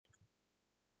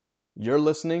You're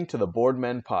listening to the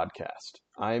Boardmen Podcast.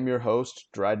 I am your host,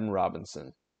 Dryden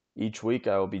Robinson. Each week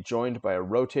I will be joined by a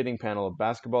rotating panel of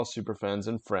basketball superfans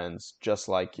and friends just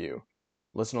like you.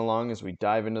 Listen along as we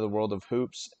dive into the world of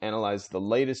hoops, analyze the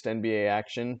latest NBA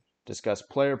action, discuss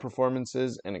player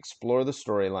performances, and explore the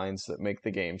storylines that make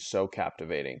the game so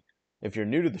captivating. If you're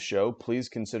new to the show, please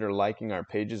consider liking our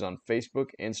pages on Facebook,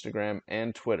 Instagram,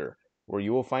 and Twitter, where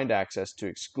you will find access to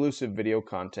exclusive video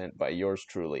content by yours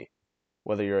truly.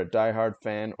 Whether you're a diehard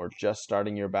fan or just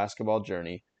starting your basketball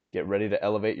journey, get ready to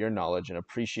elevate your knowledge and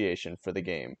appreciation for the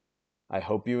game. I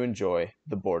hope you enjoy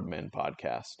the Boardmen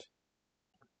Podcast.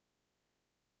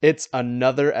 It's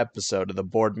another episode of the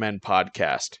Boardmen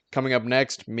Podcast. Coming up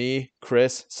next, me,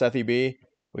 Chris, Sethy B,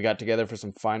 we got together for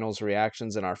some finals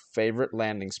reactions and our favorite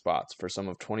landing spots for some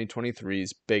of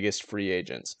 2023's biggest free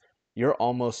agents. You're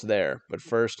almost there, but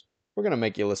first, we're going to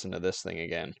make you listen to this thing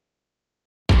again.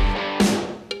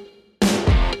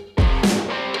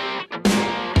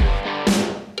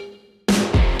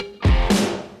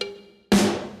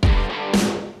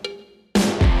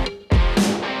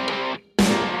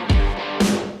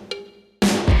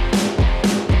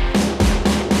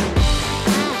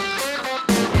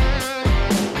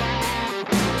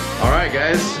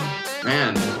 Guys,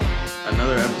 man,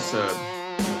 another episode.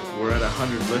 We're at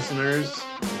 100 listeners.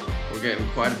 We're getting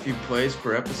quite a few plays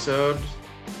per episode.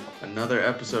 Another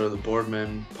episode of the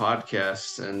Boardmen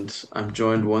Podcast, and I'm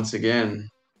joined once again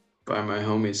by my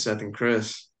homies Seth and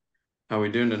Chris. How we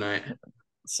doing tonight?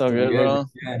 So good, bro.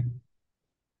 Yeah.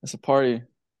 It's a party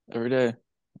every day.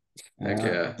 Heck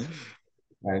yeah.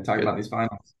 All right, talk about these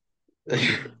finals.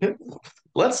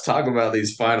 Let's talk about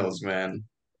these finals, man.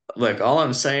 Look, all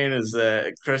I'm saying is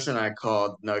that Chris and I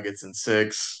called Nuggets in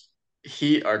 6.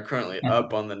 Heat are currently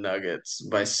up on the Nuggets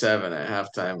by 7 at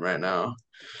halftime right now.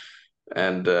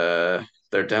 And they're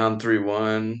down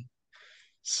 3-1.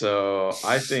 So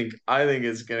I think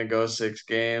it's gonna go 6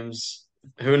 games.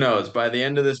 Who knows? By the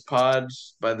end of this pod,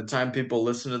 by the time people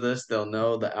listen to this, they'll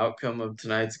know the outcome of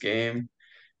tonight's game.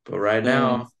 But right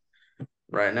now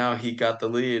he got the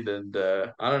lead, and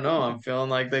I don't know. I'm feeling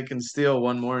like they can steal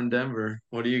one more in Denver.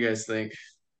 What do you guys think?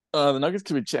 The Nuggets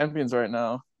could be champions right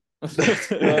now.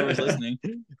 Whoever's listening.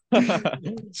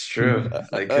 It's true.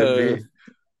 They could be.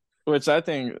 Which I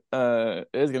think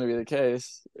is going to be the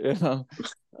case. You know.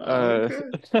 Okay.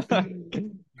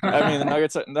 I mean,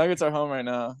 the Nuggets are home right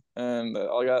now, and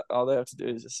all they have to do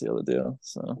is just seal the deal.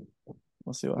 So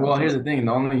we'll see what happens. Well, here's the thing: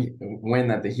 the only win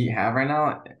that the Heat have right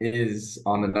now is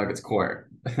on the Nuggets court.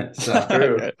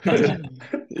 So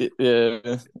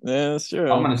yeah, that's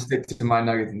true. I'm gonna stick to my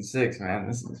Nuggets in 6, man.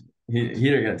 This is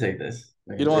Heat are gonna take this.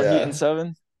 You don't want Heat in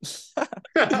 7?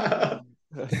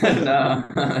 No.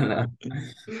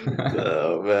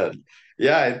 Oh man.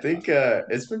 Yeah, I think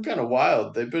it's been kind of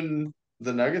wild.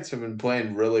 The Nuggets have been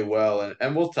playing really well,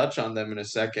 and we'll touch on them in a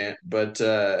second, but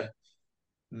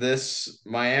this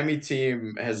Miami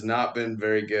team has not been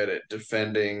very good at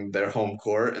defending their home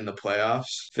court in the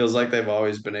playoffs. Feels like they've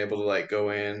always been able to like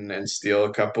go in and steal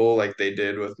a couple like they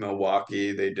did with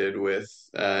Milwaukee, they did with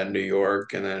New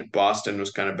York, and then Boston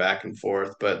was kind of back and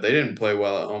forth, but they didn't play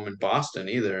well at home in Boston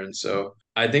either. And so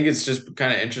I think it's just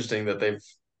kind of interesting that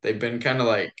they've been kind of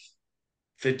like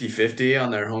 50-50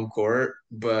 on their home court,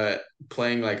 but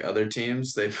playing like other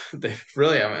teams, they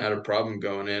really haven't had a problem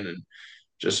going in and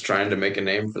just trying to make a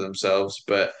name for themselves.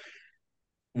 But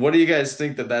what do you guys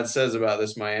think that says about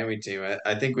this Miami team?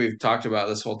 I think we've talked about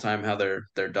this whole time how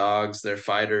they're dogs, they're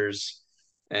fighters,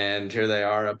 and here they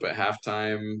are up at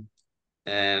halftime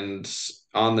and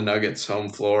on the Nuggets home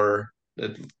floor.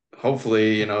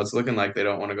 Hopefully, it's looking like they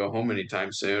don't want to go home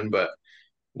anytime soon. But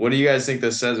what do you guys think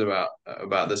this says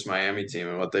about this Miami team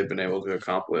and what they've been able to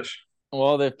accomplish?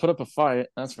 Well, they've put up a fight,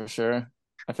 that's for sure.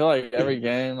 I feel like every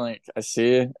game, like I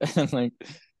see and like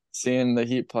seeing the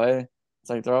Heat play, it's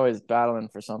like they're always battling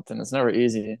for something. It's never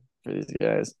easy for these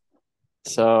guys.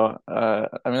 So, I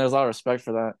mean, there's a lot of respect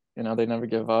for that. They never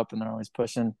give up and they're always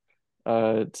pushing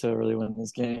to really win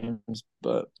these games.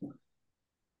 But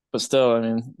still, I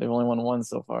mean, they've only won one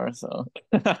so far. So,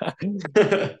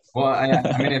 well,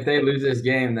 I mean, if they lose this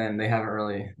game, then they haven't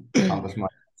really accomplished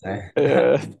much.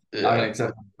 Yeah. I mean,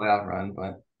 except for the playoff run,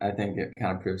 but I think it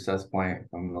kind of proves Seth's point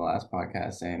from the last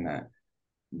podcast saying that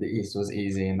the East was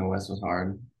easy and the West was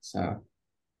hard. So,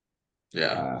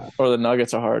 yeah. Or the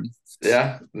Nuggets are hard.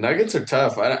 Yeah, Nuggets are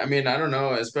tough. I mean, I don't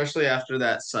know, especially after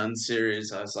that Suns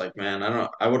series. I was like, man,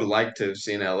 I would have liked to have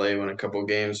seen LA win a couple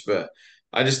games, but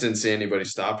I just didn't see anybody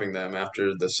stopping them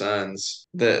after the Suns.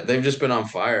 They've just been on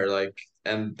fire, like,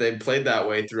 and they played that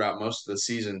way throughout most of the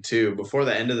season too. Before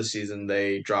the end of the season,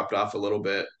 they dropped off a little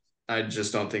bit. I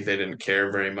just don't think they didn't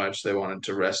care very much. They wanted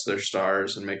to rest their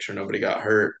stars and make sure nobody got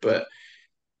hurt. But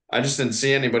I just didn't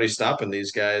see anybody stopping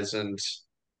these guys. And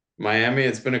Miami,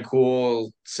 it's been a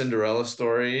cool Cinderella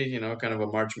story, kind of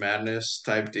a March Madness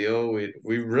type deal.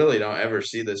 We really don't ever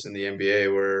see this in the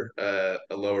NBA where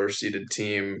a lower seeded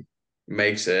team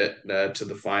makes it to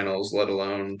the finals, let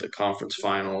alone the conference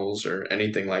finals or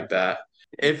anything like that.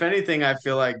 If anything, I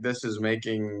feel like this is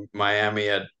making Miami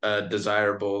a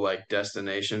desirable like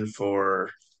destination for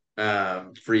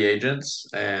free agents,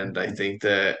 and I think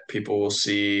that people will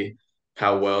see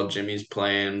how well Jimmy's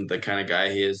playing, the kind of guy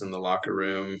he is in the locker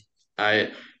room.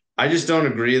 I I just don't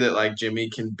agree that like Jimmy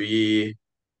can be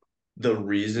the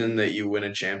reason that you win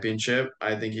a championship.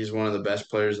 I think he's one of the best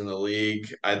players in the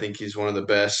league. I think he's one of the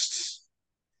best,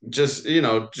 just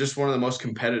one of the most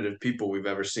competitive people we've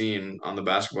ever seen on the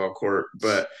basketball court.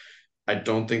 But I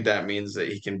don't think that means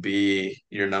that he can be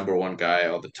your number one guy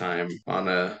all the time on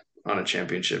a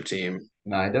championship team.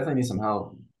 No, I definitely need some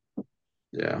help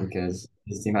Yeah. because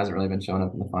his team hasn't really been showing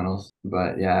up in the finals.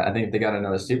 But yeah, I think if they got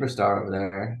another superstar over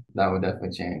there, that would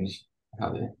definitely change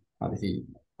how the Heat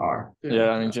are. Yeah, Yeah,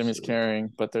 I mean Jimmy's absolutely. carrying,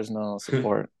 but there's no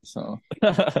support, so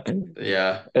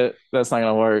Yeah. that's not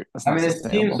gonna work. That's I not mean, his team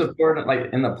sustainable. supported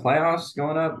like in the playoffs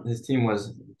going up, his team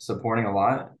was supporting a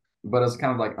lot, but it's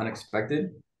kind of like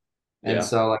unexpected. And Yeah.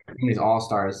 so like from these all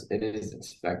stars, it is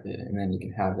expected, and then you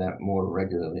can have that more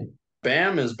regularly.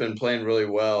 Bam has been playing really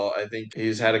well. I think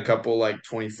he's had a couple like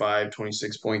 25,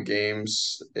 26 point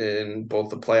games in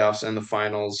both the playoffs and the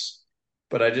finals.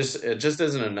 But it just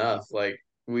isn't enough. Like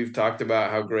we've talked about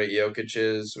how great Jokic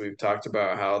is. We've talked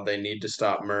about how they need to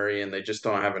stop Murray and they just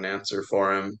don't have an answer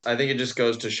for him. I think it just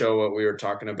goes to show what we were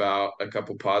talking about a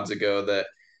couple pods ago that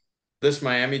this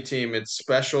Miami team, it's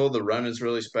special. The run is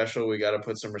really special. We got to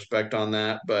put some respect on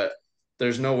that. But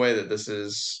there's no way that this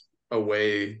is a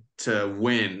way to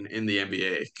win in the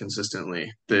NBA consistently.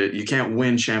 That you can't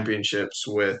win championships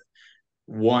with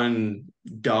one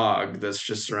dog that's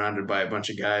just surrounded by a bunch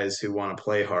of guys who want to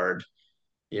play hard.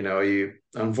 You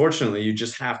unfortunately you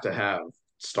just have to have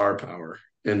star power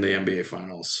in the NBA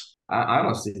finals. I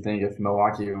honestly think if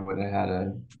Milwaukee would have had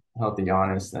a healthy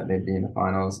Giannis, that they'd be in the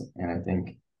finals, and I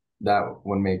think that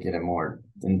would make it a more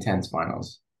intense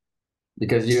finals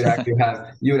because you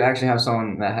would actually have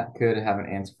someone that could have an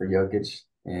answer for Jokic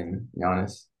and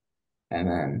Giannis, and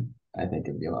then I think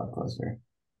it'd be a lot closer.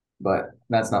 But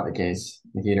that's not the case.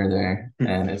 The Heat are there,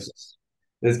 and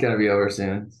it's gonna be over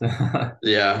soon. So,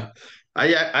 Yeah.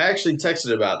 I actually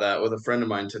texted about that with a friend of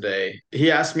mine today.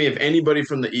 He asked me if anybody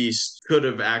from the East could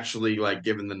have actually like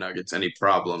given the Nuggets any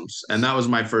problems. And that was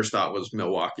my first thought was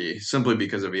Milwaukee, simply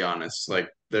because of Giannis. Like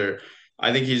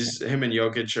I think he's him and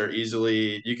Jokic are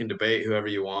easily you can debate whoever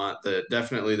you want.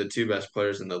 Definitely the two best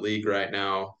players in the league right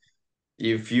now.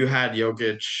 If you had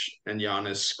Jokic and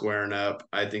Giannis squaring up,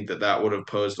 I think that would have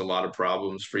posed a lot of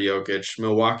problems for Jokic.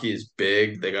 Milwaukee is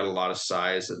big. They got a lot of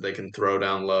size that they can throw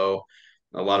down low,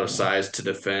 a lot of yeah. size to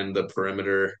defend the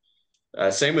perimeter.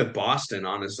 Same with Boston,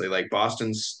 honestly. Like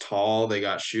Boston's tall, they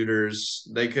got shooters.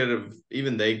 They could have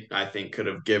even they I think could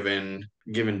have given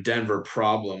Denver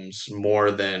problems more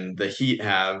than the Heat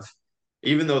have.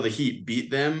 Even though the Heat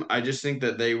beat them, I just think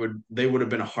that they would have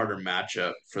been a harder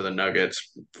matchup for the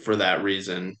Nuggets for that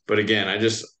reason. But again,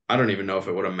 I don't even know if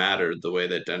it would have mattered the way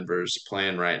that Denver's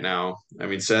playing right now. I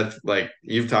mean, Seth, like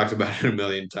you've talked about it a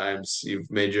million times. You've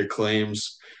made your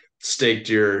claims, staked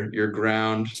your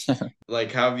ground.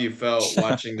 Like, how have you felt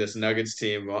watching this Nuggets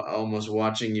team, almost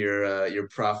watching your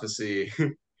prophecy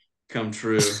come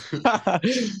true?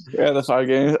 Yeah, the 5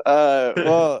 games.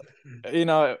 Well,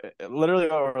 literally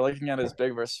what we're looking at is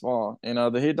big versus small.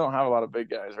 The Heat don't have a lot of big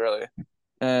guys really,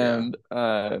 Yeah, and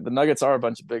the Nuggets are a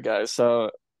bunch of big guys. So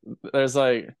there's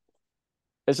like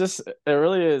it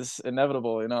really is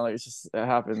inevitable. Like it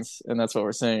happens, and that's what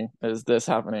we're seeing is this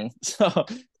happening. So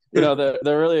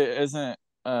there really isn't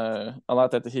a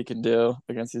lot that the Heat can do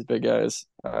against these big guys.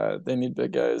 They need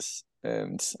big guys,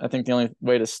 and I think the only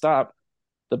way to stop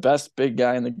the best big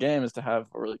guy in the game is to have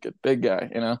a really good big guy.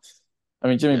 I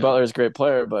mean, Jimmy yeah, Butler is a great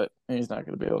player, but he's not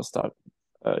going to be able to stop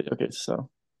Jokic. So,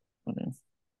 I mean,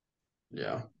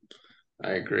 yeah.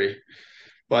 I agree.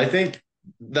 Well, I think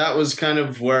that was kind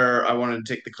of where I wanted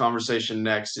to take the conversation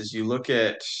next. Is you look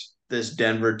at this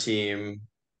Denver team,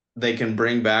 they can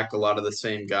bring back a lot of the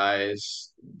same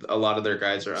guys. A lot of their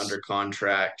guys are under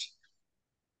contract.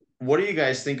 What do you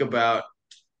guys think about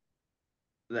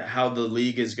how the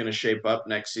league is going to shape up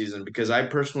next season? Because I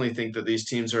personally think that these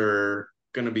teams are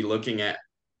going to be looking at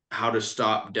how to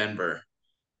stop Denver.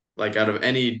 Like out of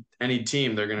any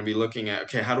team, they're going to be looking at,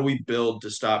 okay, how do we build to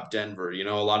stop Denver? You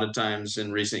know, a lot of times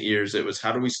in recent years, it was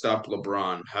how do we stop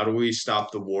LeBron? How do we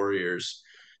stop the Warriors?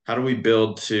 How do we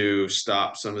build to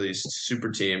stop some of these super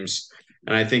teams?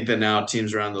 And I think that now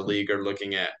teams around the league are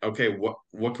looking at, okay,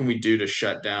 what can we do to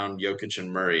shut down Jokic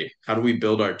and Murray? How do we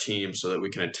build our team so that we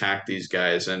can attack these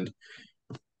guys? And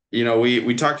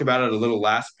we talked about it a little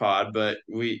last pod, but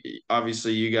we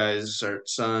obviously you guys are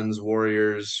Suns,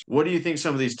 Warriors. What do you think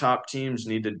some of these top teams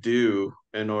need to do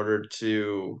in order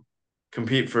to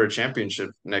compete for a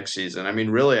championship next season? I mean,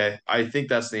 really, I think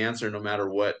that's the answer no matter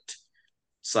what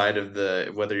side of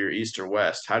whether you're East or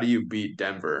West. How do you beat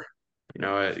Denver?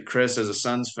 Chris, as a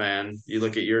Suns fan, you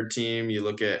look at your team, you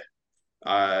look at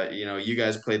you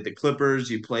guys played the Clippers,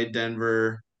 you played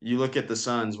Denver. You look at the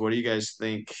Suns, what do you guys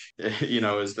think,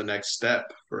 is the next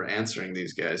step for answering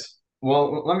these guys?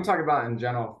 Well, let me talk about in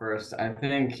general first. I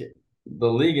think the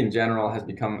league in general has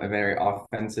become a very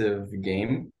offensive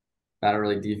game, not a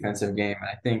really defensive game.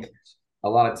 I think a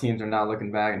lot of teams are now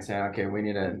looking back and saying, okay, we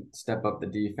need to step up the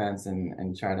defense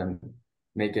and try to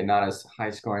make it not as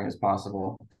high scoring as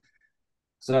possible.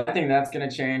 So I think that's going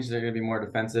to change. They're going to be more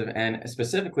defensive. And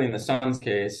specifically in the Suns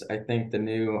case, I think the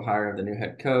new hire of the new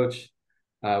head coach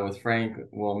with Frank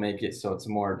will make it so it's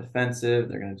more defensive.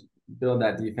 They're going to build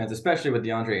that defense, especially with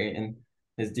DeAndre Ayton.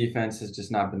 His defense has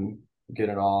just not been good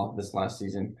at all this last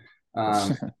season.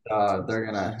 They're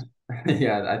going to,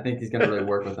 yeah, I think he's going to really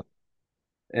work with them.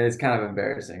 It's kind of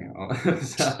embarrassing.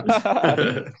 So,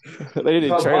 They need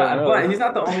to so, trade him, but really. he's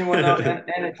not the only one though,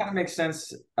 and it kind of makes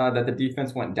sense that the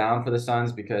defense went down for the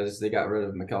Suns because they got rid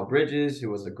of Mikal Bridges, who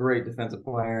was a great defensive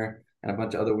player, and a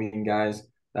bunch of other wing guys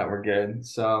that were good.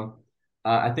 So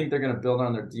I think they're going to build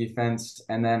on their defense,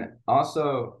 and then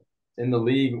also in the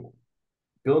league,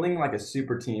 building like a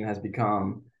super team has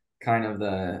become kind of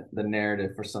the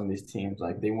narrative for some of these teams.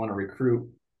 Like they want to recruit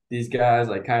these guys,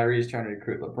 like Kyrie's trying to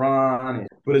recruit LeBron,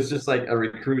 but it's just like a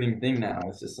recruiting thing now.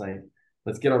 It's just like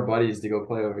let's get our buddies to go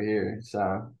play over here.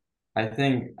 So I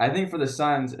think for the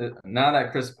Suns, now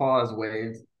that Chris Paul has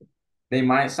waived, they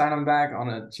might sign him back on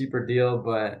a cheaper deal,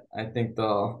 but I think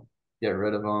they'll get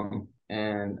rid of him.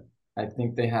 And I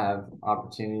think they have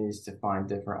opportunities to find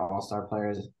different all-star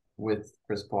players with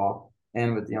Chris Paul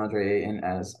and with DeAndre Ayton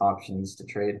as options to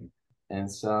trade. And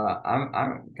so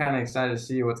I'm kind of excited to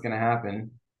see what's going to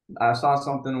happen. I saw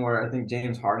something where I think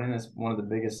James Harden is one of the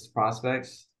biggest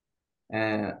prospects,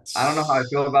 and I don't know how I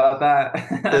feel about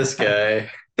This that.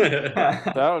 guy.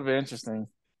 That would be interesting.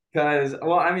 Because,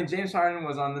 well, I mean, James Harden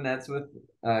was on the Nets with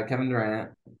Kevin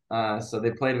Durant. So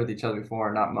they played with each other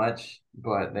before, not much,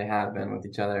 but they have been with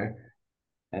each other.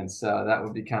 And so that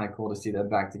would be kind of cool to see them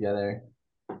back together.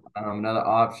 Another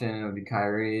option would be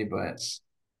Kyrie, but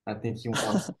I think he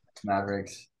wants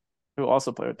Mavericks. Who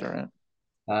also played with Durant.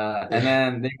 And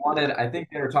then I think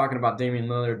they were talking about Damian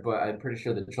Lillard, but I'm pretty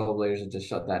sure the Trailblazers have just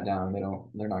shut that down.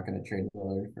 They're not going to trade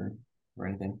Lillard for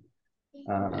anything.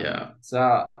 Yeah.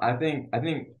 So I think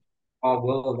Paul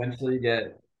will eventually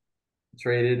get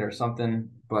traded or something,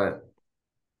 but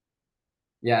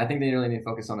yeah, I think they really need to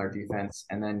focus on their defense,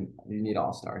 and then you need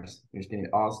all stars. You just need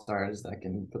all stars that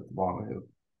can put the ball in the hoop.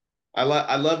 I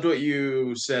loved what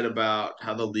you said about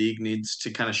how the league needs to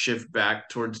kind of shift back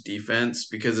towards defense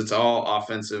because it's all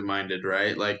offensive minded,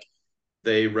 right? Like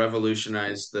they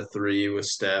revolutionized the three with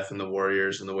Steph and the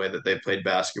Warriors and the way that they played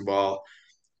basketball.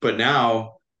 But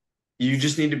now you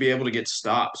just need to be able to get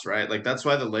stops, right? Like that's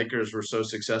why the Lakers were so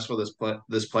successful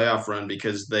this playoff run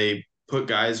because they put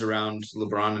guys around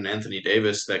LeBron and Anthony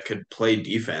Davis that could play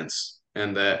defense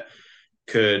and that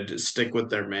could stick with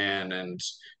their man and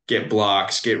get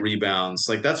blocks, get rebounds.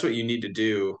 Like that's what you need to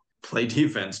do. Play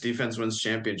defense. Defense wins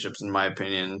championships, in my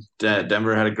opinion.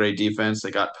 Denver had a great defense.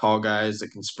 They got tall guys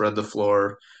that can spread the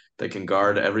floor, that can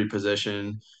guard every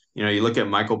position. You look at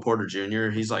Michael Porter Jr.,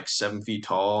 he's like 7 feet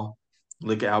tall.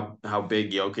 Look at how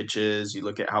big Jokic is. You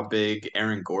look at how big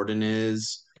Aaron Gordon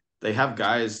is. They have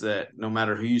guys that no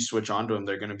matter who you switch onto them,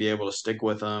 they're going to be able to stick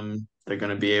with them. They're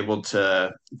going to be able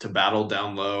to battle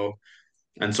down low.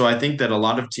 And so I think that a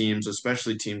lot of teams,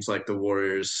 especially teams like the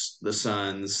Warriors, the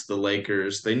Suns, the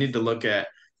Lakers, they need to look at,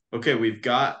 okay, we've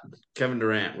got Kevin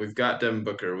Durant, we've got Devin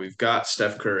Booker, we've got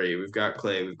Steph Curry, we've got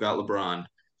Clay, we've got LeBron.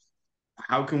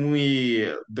 How can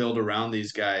we build around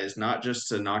these guys, not just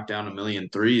to knock down a million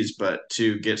threes, but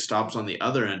to get stops on the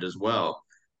other end as well?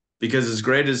 Because as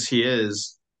great as he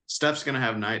is, Steph's going to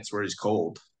have nights where he's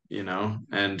cold,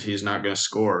 and he's not going to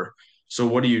score. So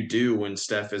what do you do when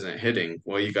Steph isn't hitting?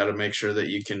 Well, you got to make sure that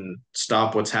you can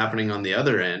stop what's happening on the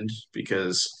other end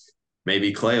because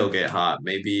maybe Clay will get hot.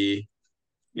 Maybe,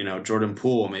 Jordan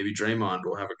Poole, maybe Draymond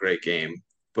will have a great game.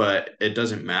 but it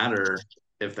doesn't matter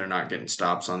if they're not getting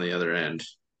stops on the other end.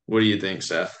 What do you think,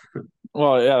 Seth?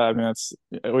 Well, yeah, I mean it's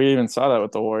we even saw that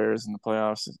with the Warriors in the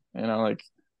playoffs. Like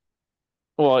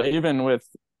well, even with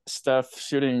Steph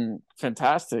shooting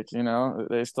fantastic,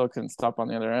 they still couldn't stop on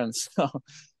the other end. So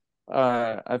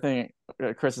I think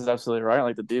Chris is absolutely right.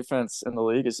 Like the defense in the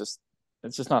league is just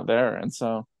it's just not there. And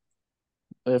so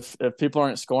if people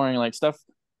aren't scoring, like Steph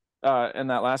in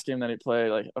that last game that he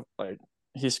played, like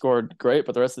he scored great,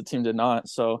 but the rest of the team did not.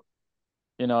 So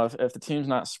if the team's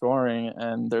not scoring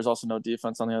and there's also no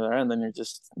defense on the other end, then you're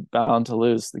just bound to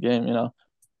lose the game.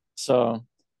 So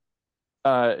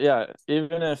yeah,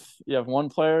 even if you have one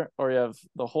player or you have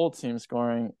the whole team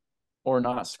scoring or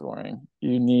not scoring,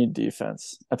 you need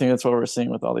defense. I think that's what we're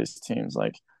seeing with all these teams.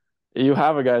 Like you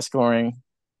have a guy scoring,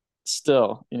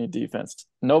 still you need defense.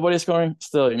 Nobody scoring,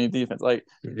 still you need defense. Like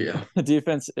Yeah. the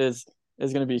defense is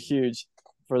going to be huge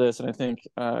for this, and I think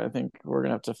we're going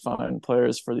to have to find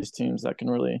players for these teams that can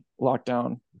really lock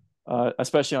down,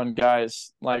 especially on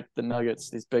guys like the Nuggets,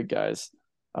 these big guys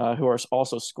who are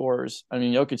also scorers. I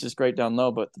mean, Jokic is great down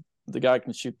low, but the guy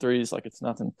can shoot threes like it's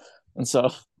nothing, and so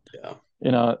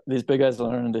Yeah. these big guys are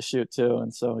learning to shoot too,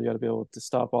 and so you got to be able to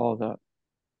stop all of that.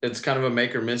 It's kind of a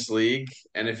make or miss league,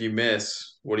 and if you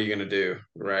miss, what are you going to do,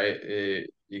 right?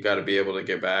 You got to be able to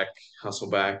get back, hustle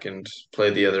back, and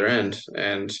play the other end.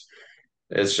 And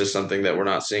it's just something that we're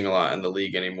not seeing a lot in the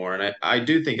league anymore. And I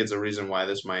do think it's a reason why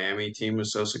this Miami team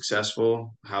was so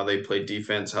successful, how they played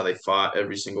defense, how they fought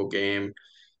every single game.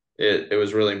 It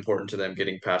was really important to them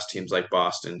getting past teams like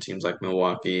Boston, teams like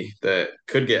Milwaukee that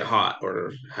could get hot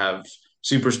or have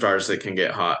superstars that can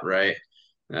get hot, right?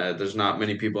 There's not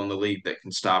many people in the league that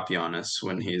can stop Giannis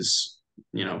when he's,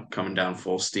 coming down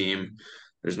full steam.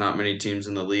 There's not many teams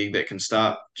in the league that can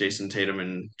stop Jason Tatum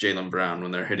and Jaylen Brown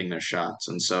when they're hitting their shots.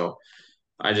 And so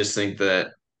I just think that's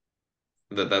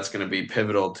going to be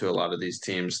pivotal to a lot of these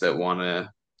teams that want to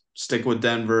stick with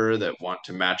Denver, that want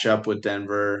to match up with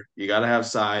Denver. You got to have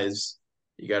size,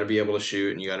 you got to be able to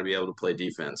shoot, and you got to be able to play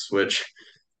defense, which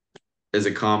is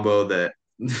a combo that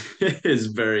is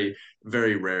very,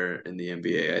 very rare in the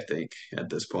NBA, I think, at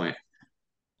this point.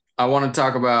 I want to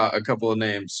talk about a couple of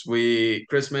names.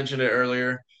 Chris mentioned it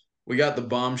earlier. We got the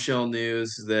bombshell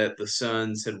news that the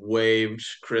Suns had waived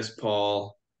Chris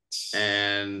Paul,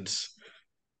 and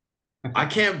I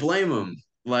can't blame him.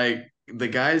 Like the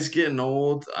guy's getting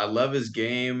old. I love his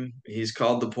game. He's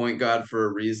called the point guard for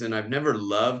a reason. I've never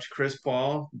loved Chris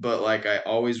Paul, but like I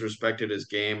always respected his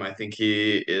game. I think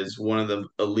he is one of the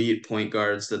elite point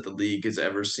guards that the league has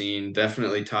ever seen.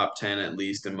 Definitely top 10 at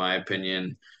least in my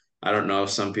opinion. I don't know if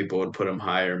some people would put him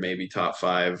higher, maybe top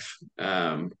 5.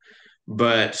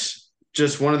 But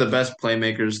just one of the best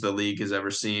playmakers the league has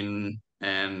ever seen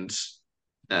and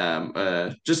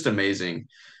just amazing.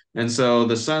 And so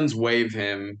the Suns waive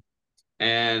him,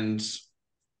 and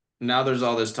now there's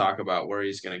all this talk about where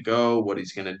he's going to go, what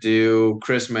he's going to do.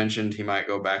 Chris mentioned he might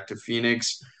go back to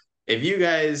Phoenix. If you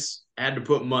guys had to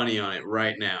put money on it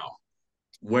right now,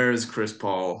 where is Chris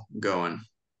Paul going?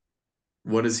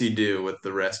 What does he do with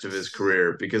the rest of his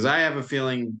career? Because I have a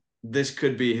feeling this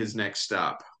could be his next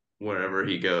stop wherever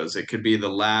he goes. It could be the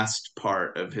last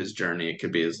part of his journey. It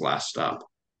could be his last stop.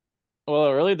 Well,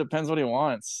 it really depends what he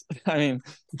wants. I mean,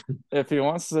 if he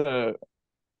wants to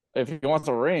if he wants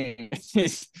a ring, he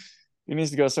needs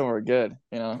to go somewhere good.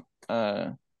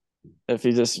 If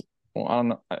he just,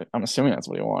 well, I'm assuming that's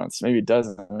what he wants. Maybe he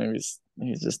doesn't. Maybe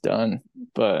he's just done.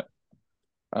 But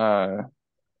uh,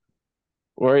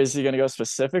 where is he going to go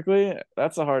specifically?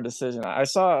 That's a hard decision. I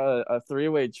saw a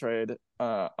three-way trade,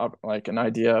 like an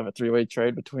idea of a three-way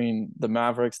trade between the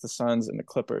Mavericks, the Suns, and the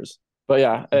Clippers. But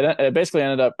yeah, it basically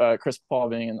ended up Chris Paul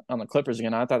being on the Clippers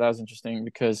again. I thought that was interesting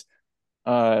because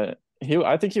uh,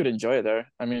 I think he would enjoy it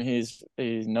there. I mean,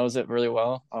 he knows it really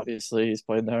well. Obviously, he's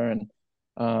played there,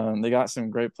 and they got some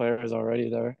great players already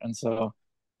there, and so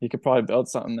he could probably build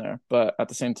something there. But at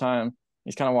the same time,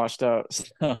 he's kind of washed out,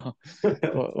 so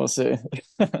we'll see.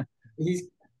 He's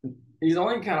he's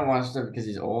only kind of washed up because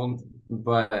he's old,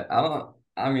 but I don't.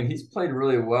 I mean, he's played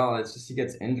really well. It's just he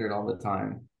gets injured all the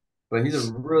time. But he's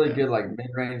a really Yeah. good like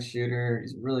mid-range shooter.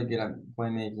 He's really good at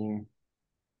playmaking.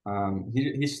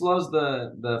 He slows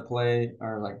the play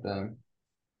or like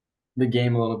the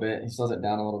game a little bit. He slows it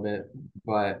down a little bit,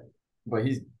 but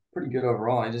he's pretty good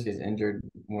overall. He just gets injured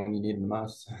when you need him the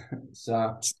most.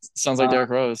 So Sounds like uh, Derrick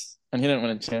Rose, and he didn't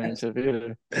win a championship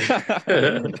either.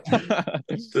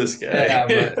 This guy.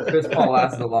 yeah, but Chris Paul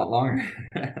lasted a lot longer.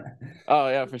 Oh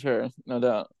yeah, for sure, no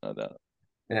doubt, no doubt.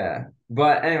 Yeah.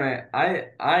 But anyway,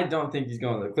 I don't think he's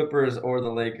going to the Clippers or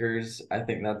the Lakers. I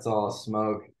think that's all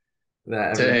smoke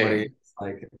that everybody Dang.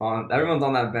 Like everyone's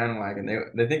on that bandwagon.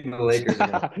 They think the Lakers are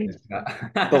gonna win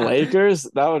The it. Lakers,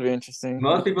 that would be interesting.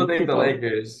 Most people Most think the people,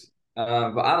 Lakers,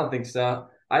 but I don't think so.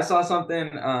 I saw something.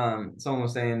 Someone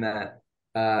was saying that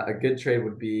a good trade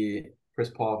would be Chris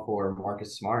Paul for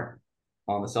Marcus Smart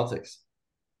on the Celtics,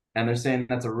 and they're saying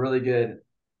that's a really good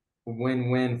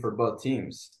win-win for both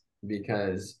teams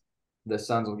because the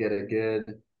Suns will get a good,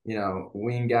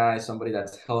 wing guy, somebody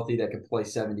that's healthy that could play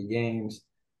 70 games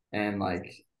and like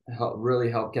really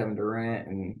help Kevin Durant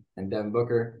and Devin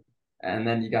Booker. And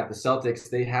then you got the Celtics,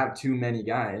 they have too many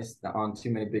guys on too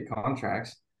many big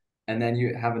contracts. And then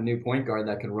you have a new point guard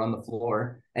that can run the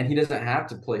floor and he doesn't have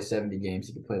to play 70 games.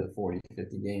 He can play the 40,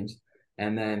 50 games.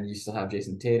 And then you still have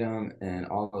Jason Tatum and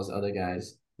all those other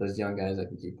guys, those young guys that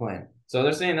can keep playing. So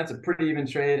they're saying that's a pretty even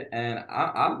trade, and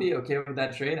I'll be okay with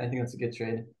that trade. I think that's a good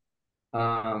trade.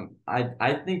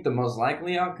 I think the most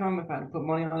likely outcome, if I had to put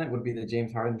money on it, would be the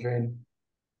James Harden trade.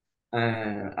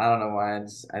 And I don't know why.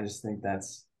 I just think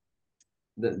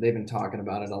they've been talking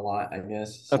about it a lot, I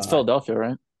guess. that's So Philadelphia,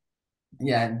 right?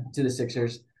 yeah, to the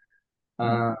Sixers.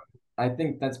 Mm. Uh, I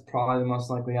think that's probably the most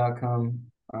likely outcome.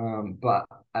 But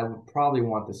I would probably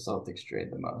want the Celtics trade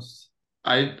the most.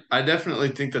 I definitely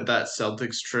think that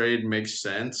Celtics trade makes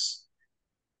sense.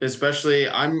 Especially,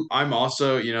 I'm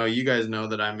also, you guys know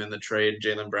that I'm in the trade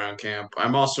Jaylen Brown camp.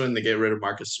 I'm also in the get rid of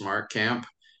Marcus Smart camp.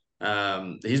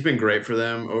 He's been great for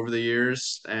them over the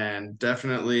years, and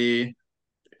definitely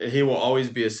he will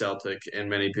always be a Celtic in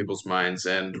many people's minds,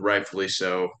 and rightfully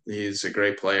so. He's a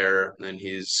great player, and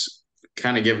he's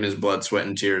kind of given his blood, sweat,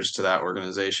 and tears to that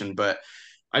organization. But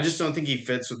I just don't think he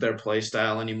fits with their play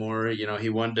style anymore. He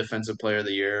won Defensive Player of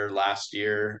the Year last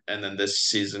year, and then this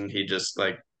season he just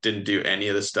like didn't do any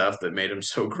of the stuff that made him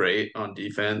so great on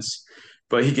defense.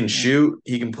 But he can Mm. shoot,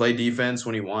 he can play defense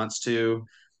when he wants to.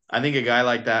 I think a guy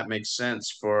like that makes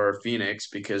sense for Phoenix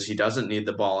because he doesn't need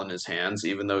the ball in his hands,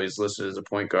 even though he's listed as a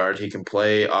point guard. He can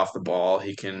play off the ball,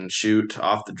 he can shoot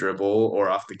off the dribble or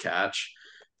off the catch.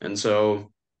 And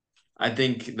so I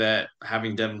think that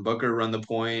having Devin Booker run the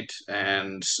point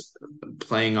and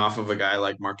playing off of a guy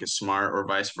like Marcus Smart or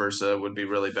vice versa would be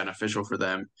really beneficial for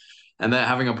them. And that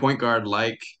having a point guard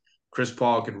like Chris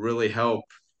Paul could really help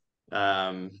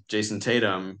Jason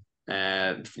Tatum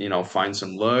and find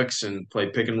some looks and play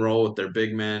pick and roll with their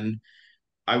big men.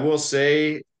 I will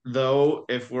say though,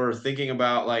 if we're thinking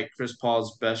about like Chris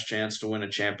Paul's best chance to win a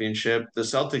championship, the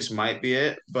Celtics might be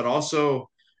it, but also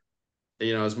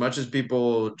as much as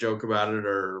people joke about it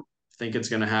or think it's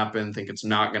going to happen, think it's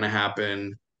not going to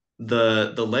happen,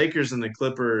 the Lakers and the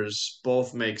Clippers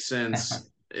both make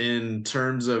sense in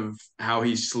terms of how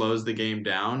he slows the game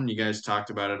down. You guys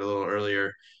talked about it a little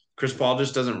earlier. Chris Paul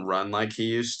just doesn't run like he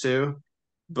used to,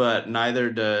 but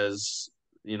neither does,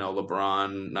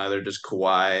 LeBron, neither does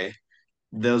Kawhi.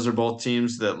 Those are both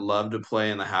teams that love to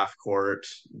play in the half court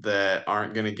that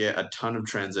aren't going to get a ton of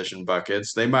transition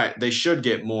buckets. They should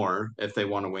get more if they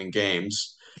want to win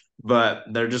games, but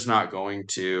they're just not going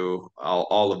to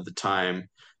all of the time.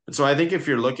 And so I think if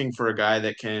you're looking for a guy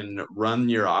that can run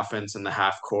your offense in the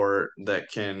half court,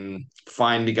 that can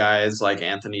find guys like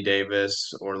Anthony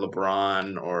Davis or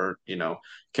LeBron or,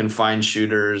 can find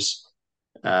shooters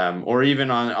or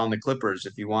even on the Clippers,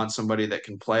 if you want somebody that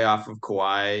can play off of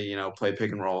Kawhi, play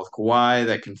pick and roll with Kawhi,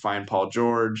 that can find Paul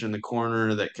George in the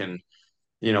corner, that can,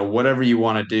 whatever you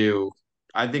want to do.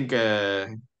 I think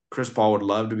Chris Paul would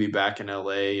love to be back in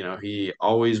LA. He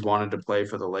always wanted to play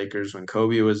for the Lakers when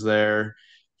Kobe was there.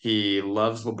 He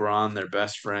loves LeBron, they're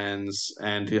best friends,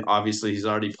 and obviously he's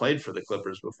already played for the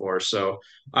Clippers before. So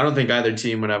I don't think either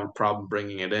team would have a problem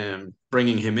bringing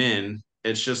him in.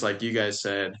 It's just like you guys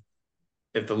said,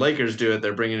 if the Lakers do it,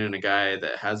 they're bringing in a guy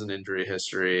that has an injury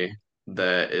history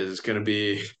that is going to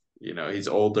be, he's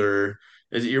older.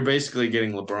 You're basically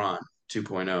getting LeBron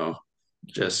 2.0 Who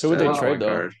just would as they a Well, trade point though?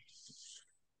 guard.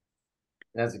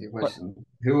 that's a good What? question.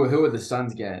 Who would the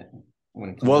Suns get when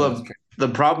it comes to Well, those trades? the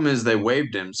problem is they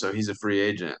waived him, so he's a free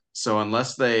agent. So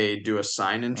unless they do a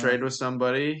sign and Uh, trade with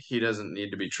somebody, he doesn't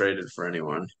need to be traded for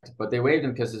anyone. But they waived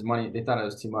him because his money, they thought it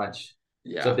was too much.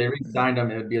 So if Yeah. they re-signed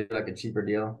him, it would be like a cheaper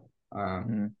deal.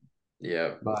 mm.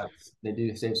 Yeah. But they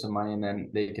do save some money and then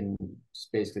they can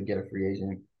just basically get a free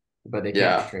agent, but they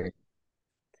can't Yeah. trade.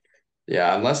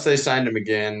 Yeah, unless they signed him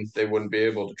again, they wouldn't be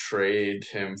able to trade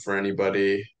him for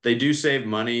anybody. They do save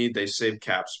money, they save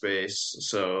cap space,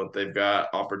 so they've got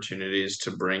opportunities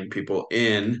to bring people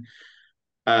in.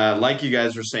 Like you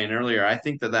guys were saying earlier, I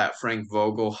think that Frank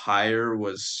Vogel hire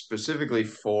was specifically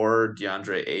for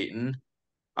DeAndre Ayton.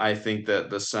 I think that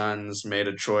the Suns made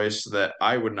a choice that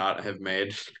I would not have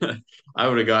made. I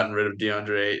would have gotten rid of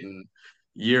DeAndre Ayton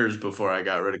years before I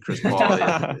got rid of Chris Paul,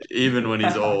 even when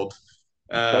he's old.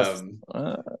 That's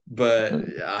Um, but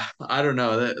yeah, I don't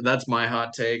know. That's my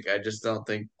hot take. I just don't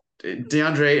think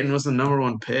DeAndre Ayton was the number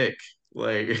one pick.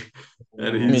 Like,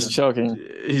 and he's choking.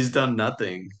 he's done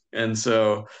nothing. And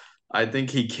so I think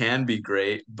he can be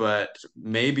great, but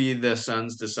maybe the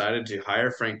Suns decided to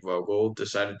hire Frank Vogel,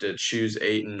 decided to choose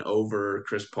Ayton over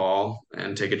Chris Paul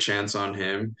and take a chance on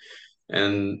him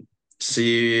and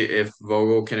see if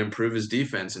Vogel can improve his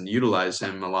defense and utilize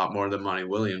him a lot more than Monty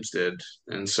Williams did.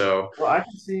 And so, Well, I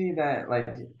can see that like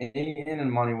Aiden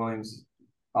and Monty Williams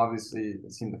obviously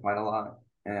seem to fight a lot,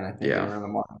 and I think getting yeah, rid of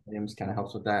Monty Williams kind of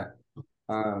helps with that.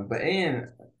 But Aiden,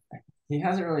 he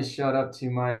hasn't really showed up too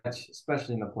much,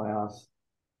 especially in the playoffs.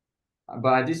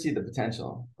 But I do see the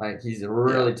potential. Like he's a yeah.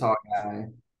 really tall guy.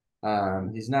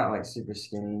 He's not like super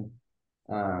skinny.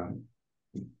 Um,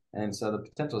 and so the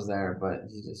potential's there, but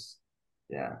he just,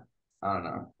 yeah, I don't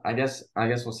know. I guess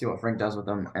we'll see what Frank does with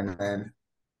him, and then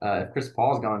if Chris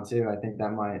Paul's gone too, I think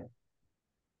that might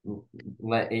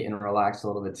let Aiton relax a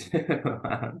little bit too.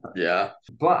 I don't know. Yeah.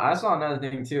 But I saw another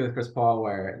thing too with Chris Paul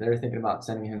where they're thinking about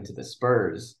sending him to the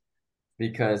Spurs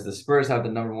because the Spurs have the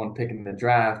number one pick in the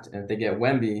draft, and if they get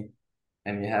Wemby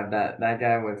and you have that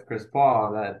guy with Chris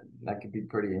Paul, that could be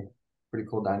pretty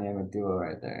cool dynamic duo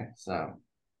right there. So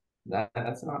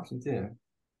that's an option too.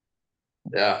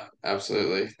 Yeah,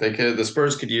 absolutely. The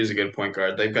Spurs could use a good point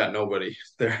guard. They've got nobody.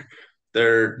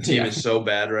 Their team Yeah. is so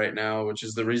bad right now, which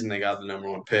is the reason they got the number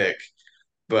one pick.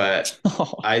 But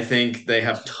I think they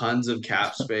have tons of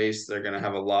cap space. They're going to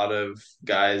have a lot of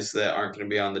guys that aren't going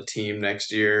to be on the team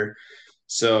next year.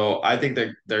 So I think that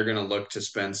they're going to look to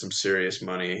spend some serious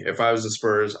money. If I was the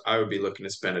Spurs, I would be looking to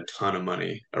spend a ton of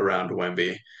money around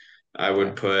Wemby. I would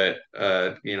Yeah. put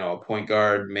a point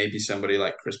guard, maybe somebody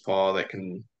like Chris Paul that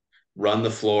can run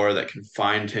the floor, that can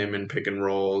find him in pick and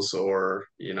rolls or,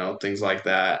 things like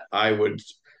that. I would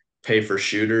pay for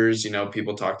shooters.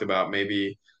 People talked about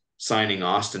maybe signing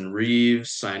Austin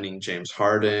Reeves, signing James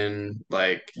Harden.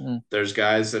 Like Mm, there's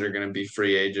guys that are going to be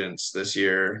free agents this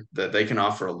year that they can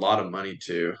offer a lot of money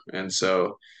to. And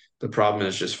so the problem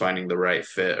is just finding the right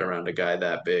fit around a guy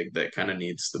that big that kind of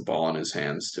needs the ball in his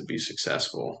hands to be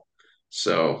successful.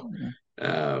 So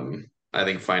mm, I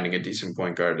think finding a decent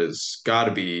point guard has got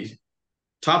to be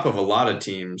top of a lot of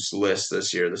teams' list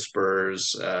this year. The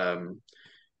Spurs,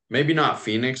 maybe not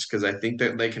Phoenix because I think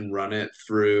that they can run it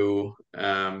through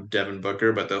Devin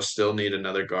Booker, but they'll still need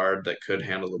another guard that could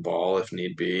handle the ball if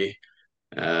need be.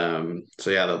 So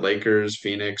yeah, the Lakers,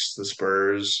 Phoenix, the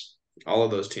Spurs, all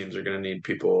of those teams are going to need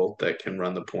people that can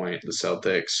run the point. The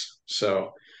Celtics.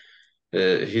 So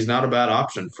he's not a bad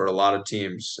option for a lot of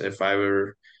teams. If I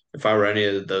were any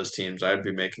of those teams, I'd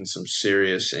be making some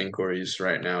serious inquiries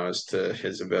right now as to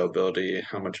his availability,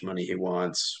 how much money he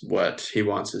wants, what he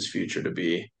wants his future to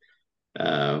be.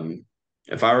 Um,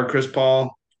 if I were Chris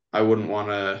Paul, I wouldn't want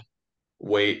to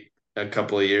wait a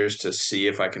couple of years to see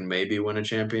if I can maybe win a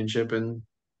championship in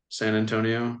San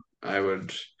Antonio. I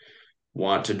would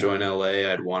want to join LA.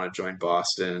 I'd want to join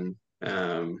Boston.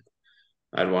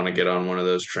 I'd want to get on one of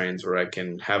those trains where I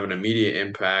can have an immediate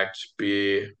impact,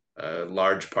 be a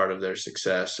large part of their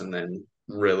success, and then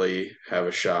really have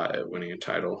a shot at winning a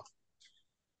title.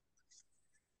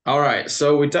 All right,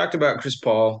 so we talked about Chris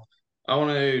Paul. I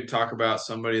want to talk about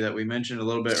somebody that we mentioned a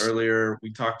little bit earlier.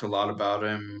 We talked a lot about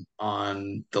him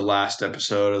on the last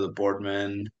episode of the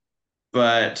Boardman,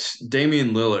 but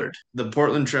Damian Lillard. The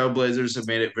Portland Trailblazers have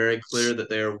made it very clear that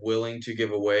they are willing to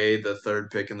give away the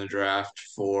third pick in the draft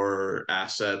for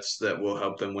assets that will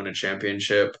help them win a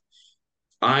championship.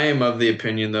 I am of the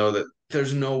opinion, though, that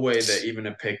there's no way that even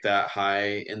a pick that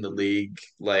high in the league,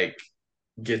 like,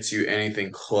 gets you anything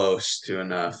close to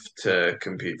enough to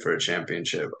compete for a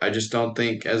championship. I just don't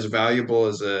think as valuable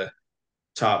as a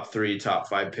top three, top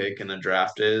five pick in the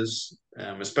draft is,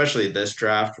 especially this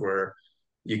draft where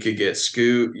you could get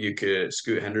Scoot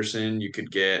Henderson, you could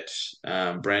get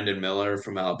Brandon Miller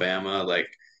from Alabama. Like,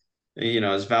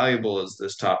 as valuable as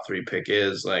this top three pick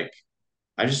is, like,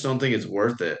 I just don't think it's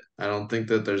worth it. I don't think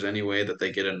that there's any way that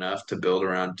they get enough to build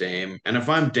around Dame. And if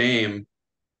I'm Dame,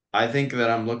 I think that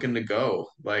I'm looking to go.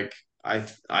 Like I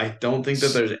don't think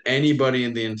that there's anybody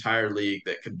in the entire league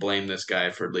that could blame this guy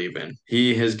for leaving.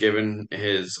 He has given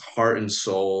his heart and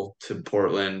soul to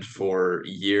Portland for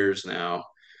years now.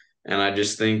 And I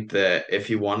just think that if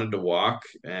he wanted to walk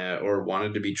or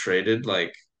wanted to be traded,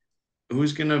 like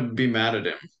who's going to be mad at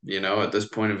him, at this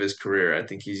point of his career? I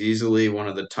think he's easily one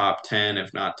of the top 10,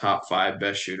 if not top five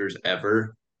best shooters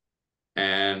ever.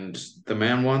 And the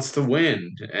man wants to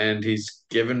win. And he's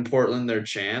given Portland their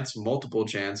chance, multiple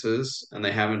chances, and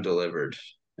they haven't delivered.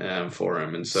 for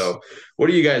him. And so, what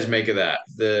do you guys make of that?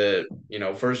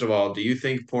 First of all, do you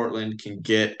think Portland can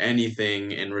get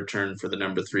anything in return for the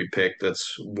number 3 pick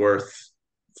that's worth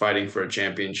fighting for a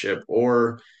championship?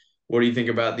 Or what do you think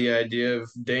about the idea of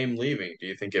Dame leaving? Do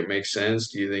you think it makes sense?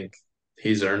 Do you think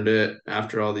he's earned it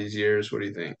after all these years? What do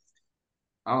you think?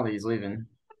 I don't think he's leaving.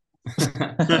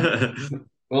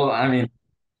 Well, I mean,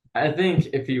 I think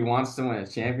if he wants to win a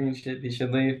championship, he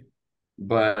should leave.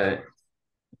 But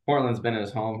Portland's been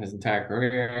his home his entire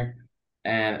career,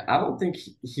 and I don't think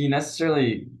he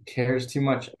necessarily cares too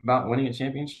much about winning a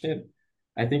championship.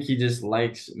 I think he just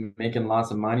likes making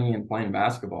lots of money and playing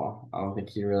basketball. I don't think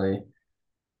he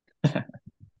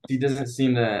doesn't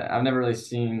seem to. I've never really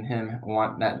seen him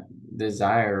want that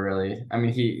desire really. I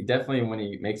mean, he definitely when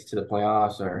he makes it to the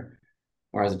playoffs or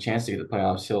has a chance to get to the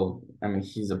playoffs, I mean,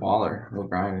 he's a baller. He'll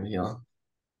grind and he'll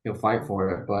fight for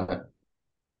it,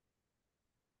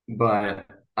 but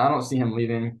I don't see him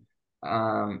leaving.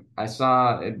 I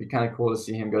saw it'd be kind of cool to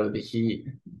see him go to the Heat,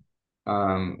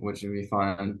 which would be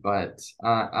fun, but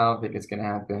I don't think it's gonna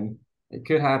happen. It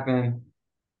could happen,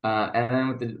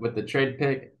 and then with the trade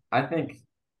pick, I think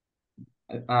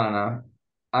I don't know.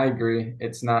 I agree.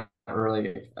 It's not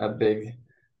really a big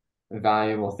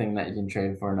valuable thing that you can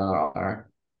trade for another All-Star.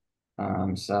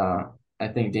 So I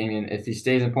think Damian, if he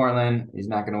stays in Portland, he's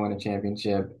not going to win a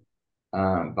championship. But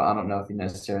I don't know if he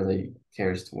necessarily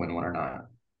cares to win one or not.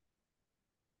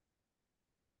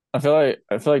 I feel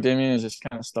like Damian is just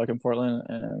kind of stuck in Portland,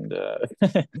 and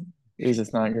he's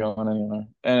just not going anywhere.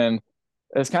 And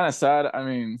it's kind of sad. I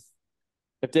mean,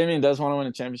 if Damian does want to win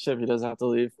a championship, he does have to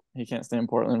leave. He can't stay in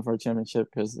Portland for a championship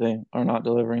because they are not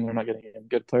delivering. They're not getting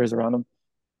good players around him.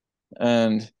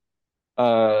 And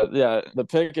yeah, the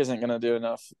pick isn't going to do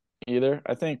enough either.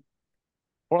 I think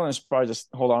Portland should probably just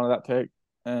hold on to that pick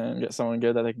and get someone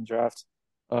good that they can draft.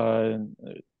 And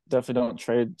definitely don't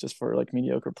trade just for like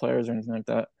mediocre players or anything like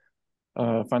that.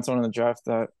 Find someone in the draft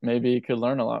that maybe could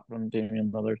learn a lot from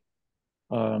Damian Lillard.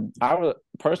 I would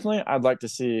personally, I'd like to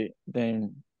see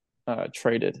Dame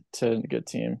traded to a good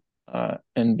team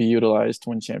and be utilized to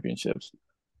win championships.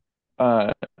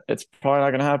 Uh, it's probably not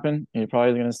going to happen. He's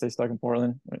probably going to stay stuck in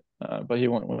Portland, but he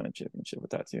won't win a championship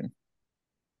with that team.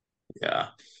 Yeah.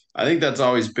 I think that's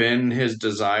always been his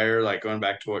desire. Like going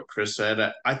back to what Chris said,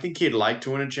 I think he'd like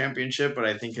to win a championship, but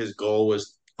I think his goal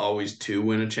was always to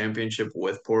win a championship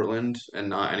with Portland and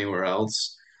not anywhere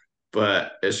else.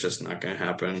 But it's just not going to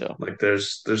happen. Yeah. Like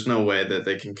there's no way that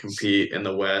they can compete in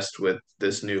the West with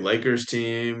this new Lakers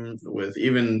team, with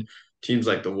even teams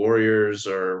like the Warriors,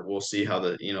 or we'll see how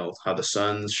the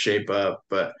Suns shape up,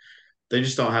 but they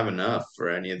just don't have enough for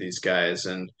any of these guys.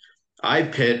 And I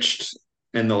pitched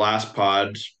in the last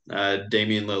pod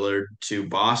Damian Lillard to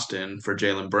Boston for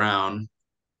Jaylen Brown.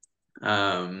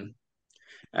 Um,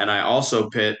 and I also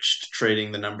pitched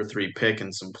trading the number 3 pick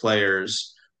and some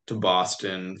players to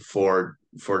Boston for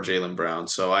Jaylen Brown.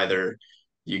 So either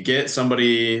you get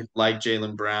somebody like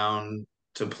Jaylen Brown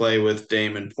to play with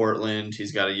Dame in Portland.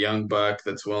 He's got a young buck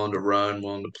that's willing to run,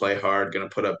 willing to play hard, going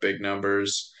to put up big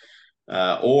numbers.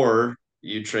 Or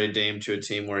you trade Dame to a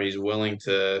team where he's willing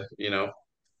to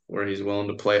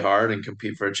play hard and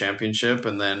compete for a championship,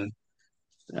 and then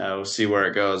we'll see where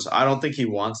it goes. I don't think he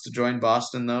wants to join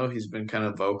Boston though. He's been kind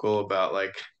of vocal about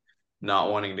like not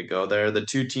wanting to go there. The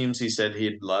 2 teams he said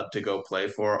he'd love to go play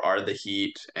for are the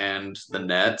Heat and the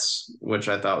Nets, which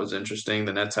I thought was interesting.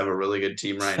 The Nets have a really good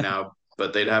team right now,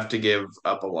 but they'd have to give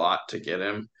up a lot to get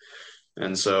him.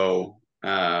 And so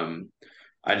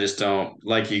I just don't,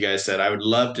 like you guys said, I would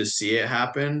love to see it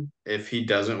happen. If he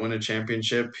doesn't win a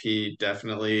championship, he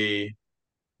definitely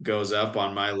goes up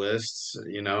on my list,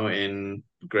 in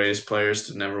greatest players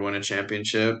to never win a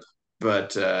championship.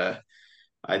 But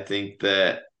I think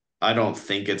that I don't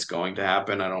think it's going to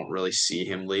happen. I don't really see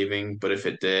him leaving. But if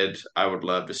it did, I would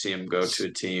love to see him go to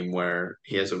a team where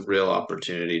he has a real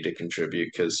opportunity to contribute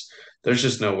because there's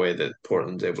just no way that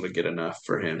Portland's able to get enough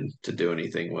for him to do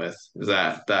anything with. Is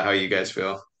that how you guys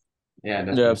feel? Yeah, Yeah,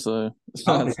 definitely. absolutely.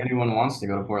 I don't think anyone wants to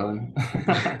go to Portland.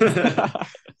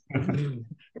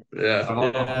 Yeah. Of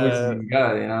all places Yeah, you can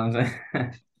go, you know what I'm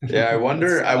saying? Yeah, I it's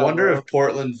wonder I sad, wonder bro. if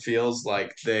Portland feels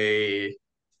like they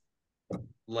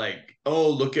like, oh,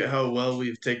 look at how well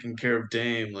we've taken care of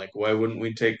Dame. Like, why wouldn't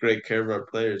we take great care of our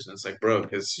players? And it's like, bro,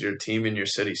 because your team in your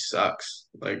city sucks.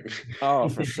 Like, Oh,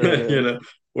 for sure, dude.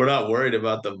 we're not worried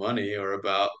about the money or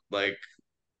about like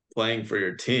playing for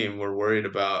your team. We're worried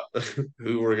about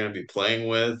who we're going to be playing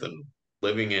with and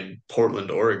living in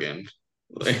Portland, Oregon.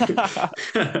 Like,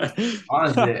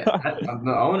 Honestly,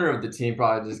 the owner of the team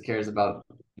probably just cares about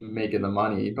making the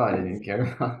money. He probably didn't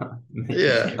care about making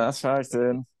yeah. sure. That's facts,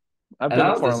 dude. I've And been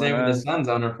that to was the Portland, same with the man. Suns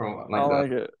owner for I like don't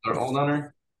like it. their old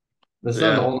owner. The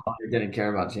Suns Yeah. old owner didn't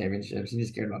care about championships. He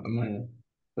just cared about the money.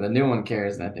 But the new one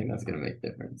cares, and I think that's gonna make a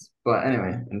difference. But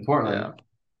anyway, in Yeah. Portland,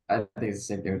 I think it's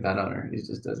the same thing with that owner. He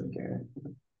just doesn't care.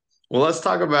 Well, let's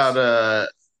talk about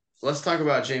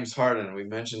James Harden. We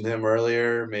mentioned him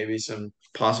earlier, maybe some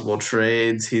possible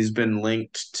trades. He's been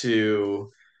linked to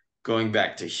going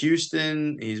back to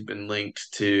Houston. He's been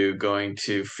linked to going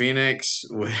to Phoenix,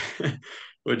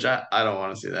 which I don't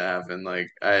want to see that happen. Like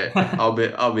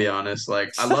I'll be honest. Like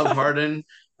I love Harden.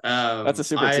 That's a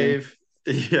super team.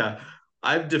 I've yeah,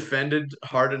 I've defended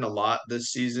Harden a lot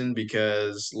this season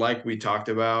because like we talked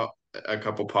about a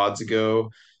couple pods ago,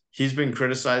 he's been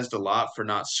criticized a lot for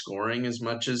not scoring as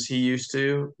much as he used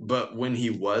to. But when he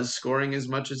was scoring as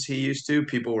much as he used to,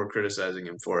 people were criticizing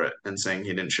him for it and saying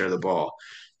he didn't share the ball.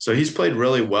 So he's played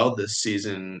really well this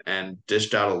season and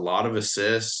dished out a lot of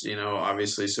assists,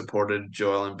 obviously supported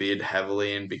Joel Embiid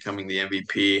heavily in becoming the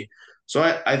MVP. So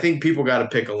I think people got to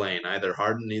pick a lane. Either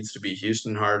Harden needs to be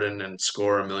Houston Harden and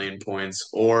score a million points,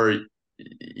 or,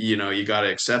 you got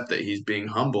to accept that he's being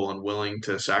humble and willing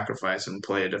to sacrifice and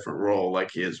play a different role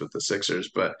like he is with the Sixers.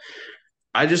 But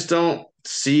I just don't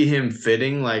see him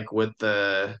fitting like with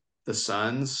the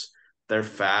Suns. They're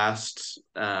fast.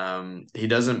 He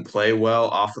doesn't play well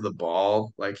off of the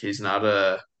ball. Like he's not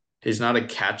a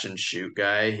catch and shoot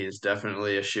guy. He's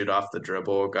definitely a shoot off the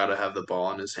dribble. Got to have the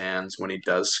ball in his hands when he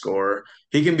does score.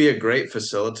 He can be a great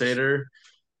facilitator,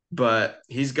 but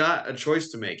he's got a choice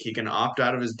to make. He can opt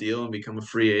out of his deal and become a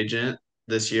free agent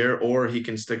this year, or he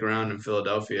can stick around in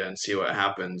Philadelphia and see what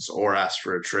happens, or ask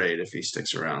for a trade if he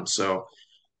sticks around. So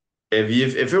if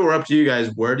it were up to you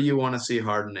guys, where do you want to see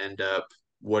Harden end up?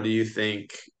 What do you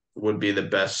think would be the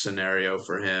best scenario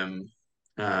for him?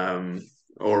 Um,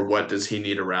 or what does he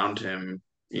need around him,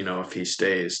 if he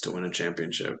stays to win a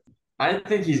championship? I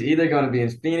think he's either going to be in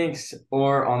Phoenix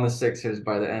or on the Sixers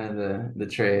by the end of the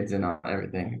trades and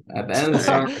everything. At the end of the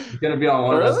summer, Dang. he's going to be on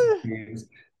one of those Really? teams.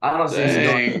 I don't see him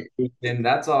going to Dang. Houston.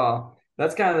 That's all.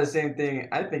 That's kind of the same thing.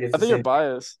 I think it's I the think you're same.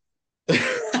 biased.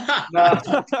 No.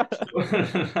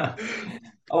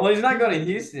 Oh, well, he's not going to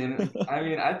Houston. I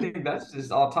mean, I think that's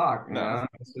just all talk, No,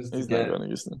 It's just to he's not get, going to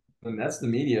Houston. and that's the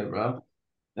media, bro.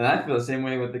 And I feel the same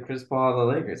way with the Chris Paul of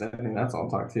the Lakers. I think that's all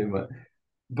talk too.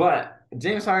 But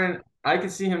James Harden, I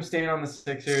could see him staying on the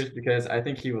Sixers because I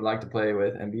think he would like to play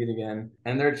with Embiid again,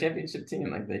 and they're a championship team.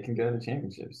 Like they can go to the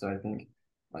championship, so I think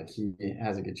like he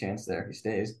has a good chance there if he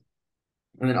stays.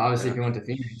 And then obviously if Yeah. he went to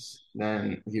Phoenix,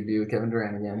 then he'd be with Kevin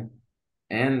Durant again.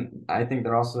 And I think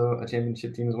they're also a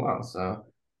championship team as well. So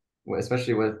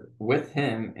especially with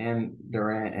him and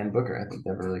Durant and Booker, I think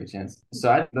they have a really good chance.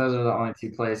 So those are the only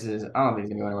two places. I don't think he's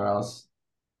gonna go anywhere else.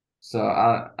 So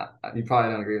you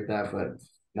probably don't agree with that, but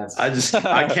that's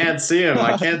I can't see him.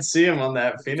 I can't see him on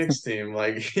that Phoenix team.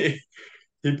 Like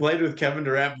he played with Kevin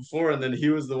Durant before, and then he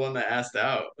was the one that asked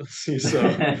out. So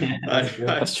that's I, true.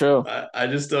 I That's true. I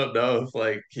just don't know if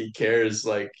like he cares.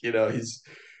 Like he's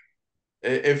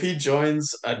if he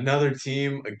joins another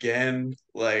team again,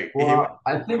 like Well,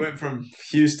 I he think went from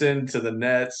Houston to the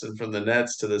Nets, and from the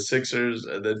Nets to the Sixers,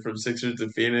 and then from Sixers to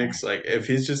Phoenix. Like if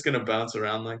he's just gonna bounce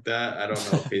around like that, I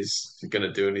don't know if he's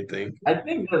gonna do anything. I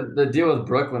think the deal with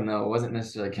Brooklyn though wasn't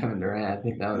necessarily Kevin Durant. I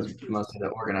think that was mostly the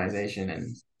organization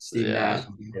and Steve Nash, Yeah.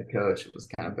 the head coach, was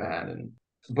kind of bad. And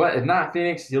but if not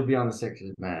Phoenix, he'll be on the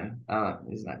Sixers, man.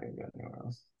 He's not going to go anywhere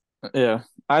else. Yeah,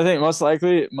 I think most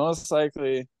likely,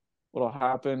 what'll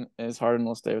happen is Harden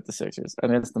will stay with the Sixers,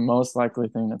 and it's the most likely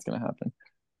thing that's going to happen.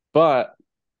 But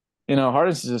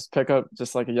Harden should just pick up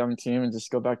just like a young team and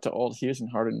just go back to old Houston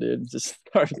Harden, dude. Just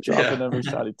start dropping Yeah. every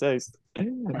shot he takes.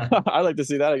 I'd like to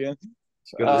see that again.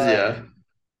 Go to the Uh, Yeah. Sixers.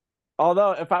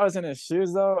 Although, if I was in his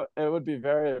shoes, though, it would be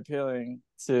very appealing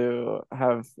to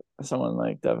have someone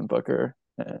like Devin Booker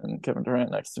and Kevin Durant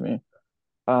next to me.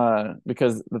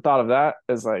 Because the thought of that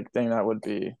is like, dang, that would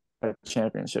be a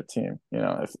championship team.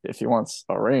 If he wants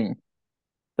a ring,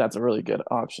 that's a really good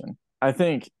option. I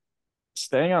think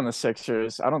staying on the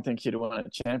Sixers, I don't think he'd win a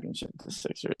championship with the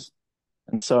Sixers.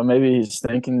 And so maybe he's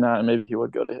thinking that, and maybe he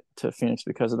would go to Phoenix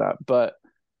because of that.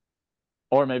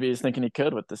 Or maybe he's thinking he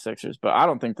could with the Sixers, but I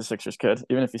don't think the Sixers could.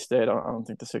 Even if he stayed, I don't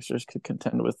think the Sixers could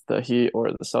contend with the Heat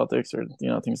or the Celtics or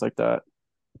things like that.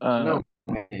 No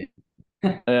Um, way.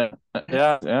 yeah,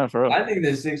 yeah, for real. I think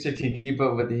the Sixers can keep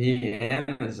up with the Heat and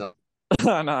the Celtics.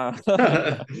 Nah.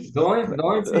 The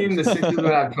only team the Sixers would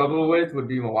have trouble with would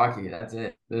be Milwaukee. That's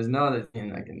it. There's no other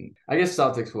team that can. I guess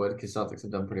Celtics would because Celtics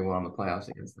have done pretty well in the playoffs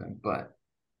against them. But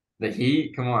the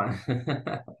Heat, come on.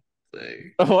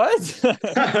 What?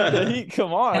 The Heat,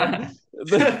 come on.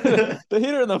 the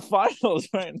Heat are in the finals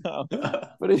right now.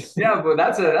 But Yeah, but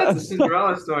that's a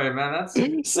Cinderella story, man.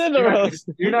 Cinderella.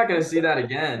 You're not gonna see that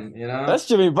again, you know? That's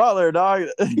Jimmy Butler, dog.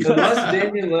 Unless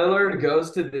Damian Lillard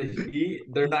goes to the Heat,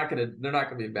 they're not gonna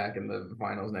be back in the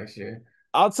finals next year.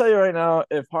 I'll tell you right now,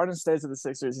 if Harden stays with the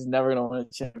Sixers, he's never gonna win a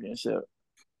championship.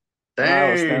 And I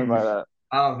will stand by Dang. that.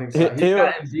 I don't think so. He's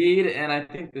got Embiid, and I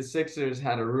think the Sixers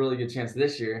had a really good chance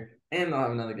this year, and they'll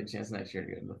have another good chance next year to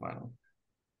get into the final.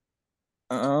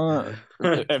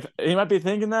 If he might be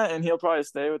thinking that, and he'll probably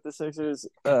stay with the Sixers.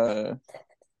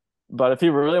 But if he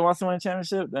really wants to win a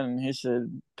championship, then he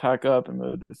should pack up and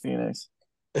move to Phoenix.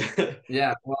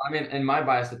 Yeah, well, I mean, in my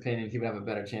biased opinion, he would have a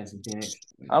better chance in Phoenix.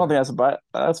 I don't think that's a bias.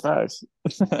 That's facts.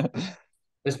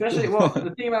 Especially, well,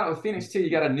 the thing about with Phoenix too, you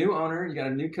got a new owner, you got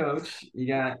a new coach, you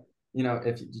got,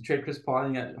 if you trade Chris Paul,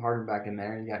 you got Harden back in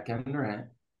there, you got Kevin Durant,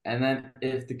 and then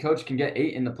if the coach can get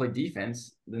Ayton to play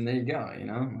defense, then there you go.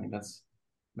 Like that's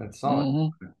solid.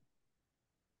 Mm-hmm.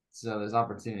 So there's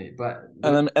opportunity, but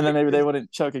and then maybe they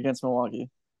wouldn't choke against Milwaukee.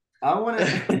 I want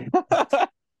to.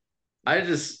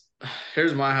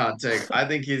 Here's my hot take. I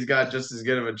think he's got just as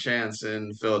good of a chance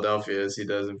in Philadelphia as he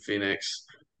does in Phoenix,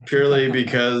 purely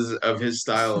because of his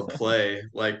style of play.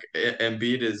 Like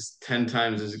Embiid is 10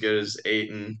 times as good as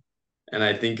Aiton. And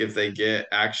I think if they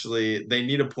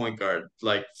need a point guard.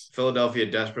 Like Philadelphia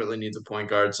desperately needs a point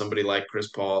guard, somebody like Chris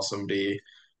Paul, somebody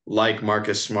like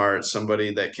Marcus Smart,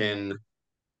 somebody that can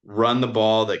run the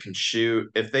ball, that can shoot.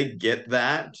 If they get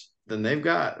that, then they've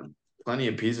got plenty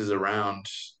of pieces around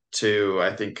to,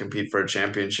 I think, compete for a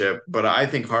championship. But I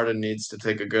think Harden needs to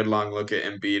take a good long look at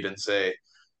Embiid and say,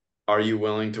 are you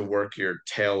willing to work your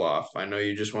tail off? I know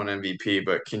you just won MVP,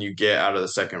 but can you get out of the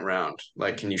second round?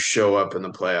 Like, can you show up in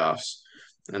the playoffs?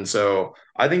 And so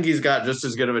I think he's got just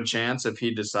as good of a chance if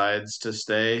he decides to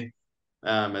stay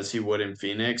as he would in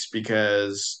Phoenix,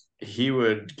 because he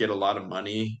would get a lot of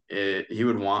money. He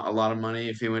would want a lot of money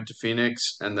if he went to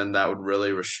Phoenix, and then that would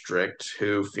really restrict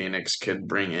who Phoenix could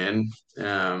bring in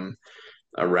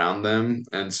around them.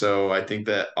 And so I think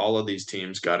that all of these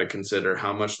teams got to consider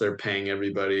how much they're paying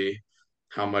everybody,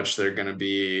 how much they're going to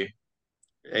be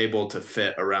able to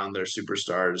fit around their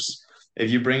superstars. If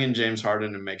you bring in James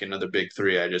Harden and make another big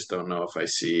three, I just don't know if I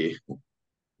see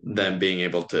them being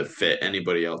able to fit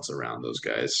anybody else around those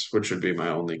guys, which would be my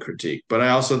only critique. But I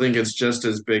also think it's just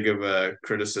as big of a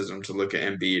criticism to look at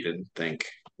Embiid and think,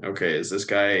 okay, is this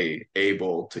guy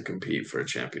able to compete for a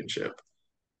championship?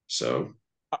 So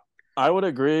I would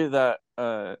agree that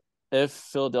if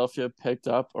Philadelphia picked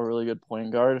up a really good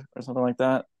point guard or something like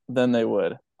that, then they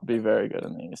would be very good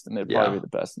in the East, and they'd probably be the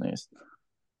best in the East.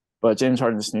 But James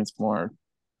Harden just needs more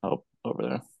help over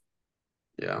there.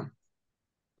 Yeah,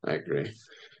 I agree.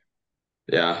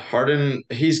 Yeah, Harden,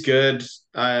 he's good.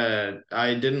 I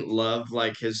didn't love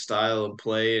like his style of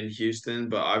play in Houston,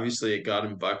 but obviously it got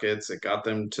him buckets. It got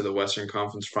them to the Western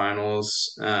Conference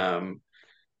Finals.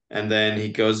 And then he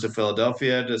goes to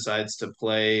Philadelphia, decides to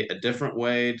play a different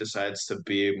way, decides to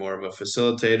be more of a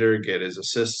facilitator, get his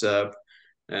assists up,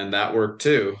 and that worked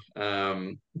too.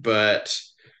 But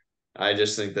I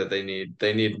just think that they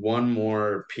need one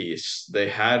more piece. They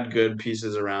had good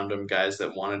pieces around them, guys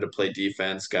that wanted to play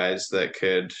defense, guys that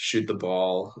could shoot the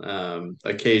ball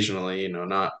occasionally,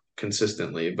 not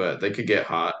consistently, but they could get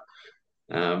hot.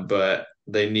 But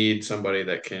they need somebody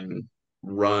that can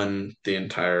run the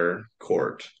entire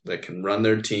court, that can run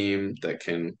their team, that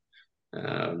can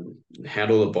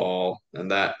handle the ball,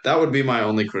 and that would be my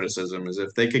only criticism is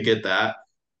if they could get that,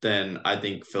 then I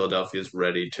think Philadelphia is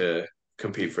ready to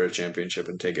compete for a championship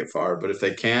and take it far. But if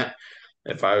they can't,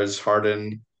 if I was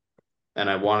Harden and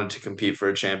I wanted to compete for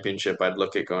a championship, I'd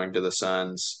look at going to the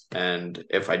Suns. And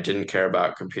if I didn't care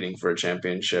about competing for a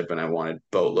championship and I wanted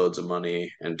boatloads of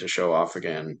money and to show off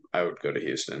again, I would go to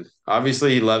Houston.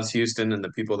 Obviously, he loves Houston and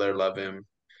the people there love him.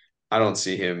 I don't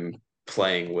see him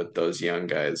playing with those young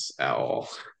guys at all.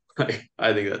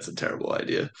 I think that's a terrible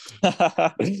idea.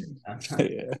 Yeah.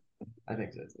 I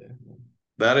think so too.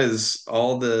 That is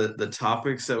all the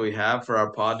topics that we have for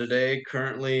our pod today.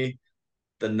 Currently,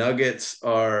 the Nuggets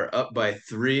are up by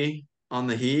 3 on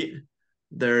the Heat.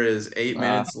 There is 8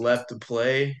 minutes left to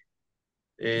play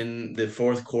in the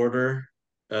fourth quarter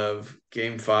of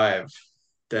Game 5.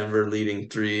 Denver leading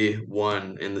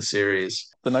 3-1 in the series.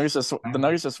 The Nuggets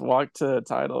just walked to the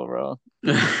title, bro.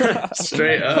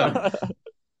 Straight up.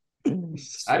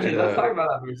 Actually, let's talk about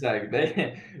that for a second.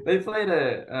 They played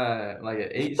like an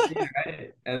 8 seed,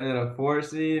 right? And then a 4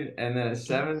 seed, and then a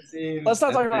 7 seed. Let's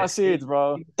not talk about seeds,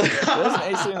 bro. There's an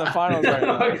 8 seed in the finals right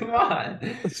now. Come on.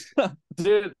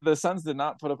 Dude, the Suns did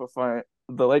not put up a fight.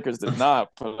 the Lakers did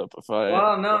not put up a fight.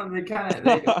 Well, no,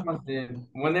 they almost did.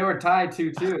 When they were tied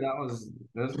 2-2, that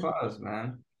was close,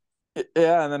 man.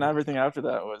 Yeah, and then everything after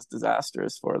that was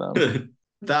disastrous for them.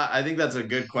 That I think that's a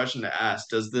good question to ask.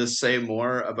 Does this say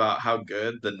more about how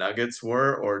good the Nuggets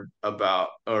were, or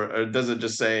does it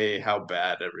just say how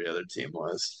bad every other team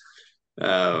was?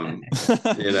 Um,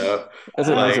 you know, It's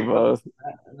a mix of like both.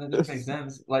 That just makes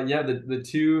sense. Like, yeah, the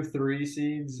 2, 3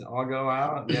 seeds all go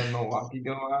out. Yeah, Milwaukee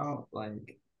go out.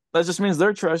 Like, That just means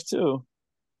they're trash too.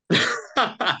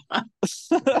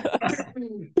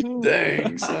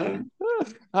 dang, son.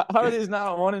 How are these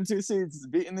now 1 and 2 seeds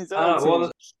beating these other well,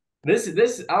 teams?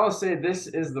 this I will say this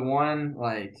is the one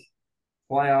like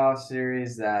playoff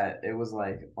series that it was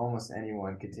like almost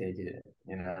anyone could take it.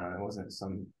 You know, it wasn't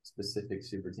some specific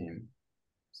super team.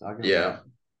 So I'll give it Yeah, that.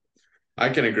 I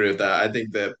can agree with that. I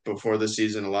think that before the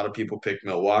season, a lot of people picked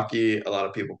Milwaukee, a lot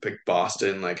of people picked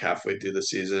Boston like halfway through the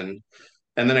season.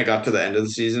 And then it got to the end of the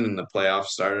season and the playoffs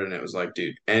started, and it was like,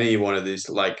 dude, any one of these,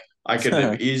 like, I could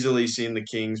have easily seen the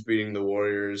Kings beating the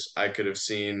Warriors. I could have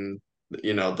seen,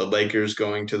 the Lakers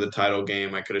going to the title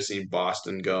game. I could have seen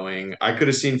Boston going. I could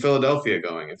have seen Philadelphia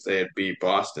going if they had beat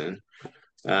Boston.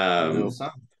 Even the Um,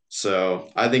 Sun. so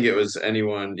I think it was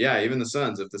anyone, yeah, even the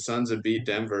Suns. If the Suns had beat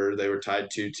Denver, they were tied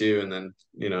 2-2, and then,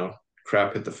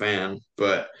 crap hit the fan.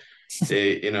 But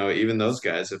even those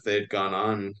guys, if they had gone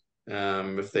on,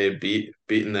 if they had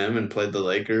beaten them and played the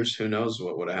Lakers, who knows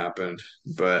what would have happened.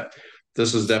 But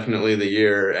this was definitely the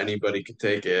year anybody could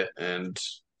take it. And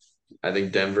I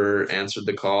think Denver answered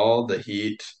the call. The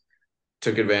Heat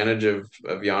took advantage of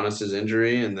Giannis's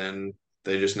injury, and then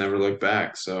they just never looked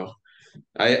back. So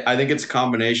I think it's a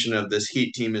combination of this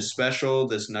Heat team is special.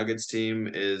 This Nuggets team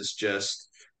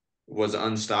was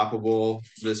unstoppable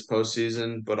this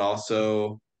postseason, but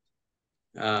also,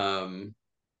 um,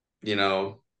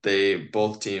 they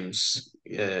both teams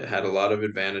had a lot of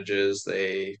advantages.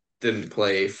 They didn't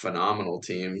play phenomenal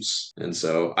teams, and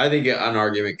so I think an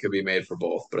argument could be made for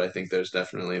both. But I think there's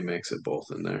definitely a mix of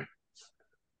both in there.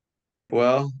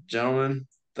 Well, gentlemen,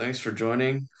 thanks for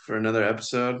joining for another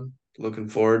episode. Looking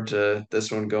forward to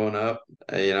this one going up.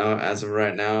 As of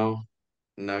right now,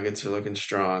 Nuggets are looking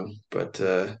strong, but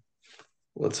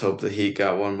let's hope the Heat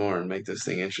got one more and make this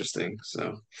thing interesting.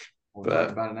 So, We'll talk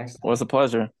but about it next time. Was a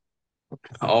pleasure.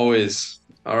 always,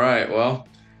 all right. Well,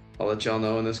 I'll let y'all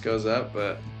know when this goes up,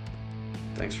 but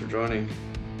thanks for joining.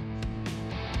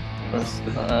 All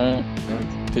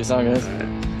right. Peace out, guys. All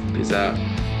right. Peace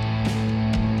out.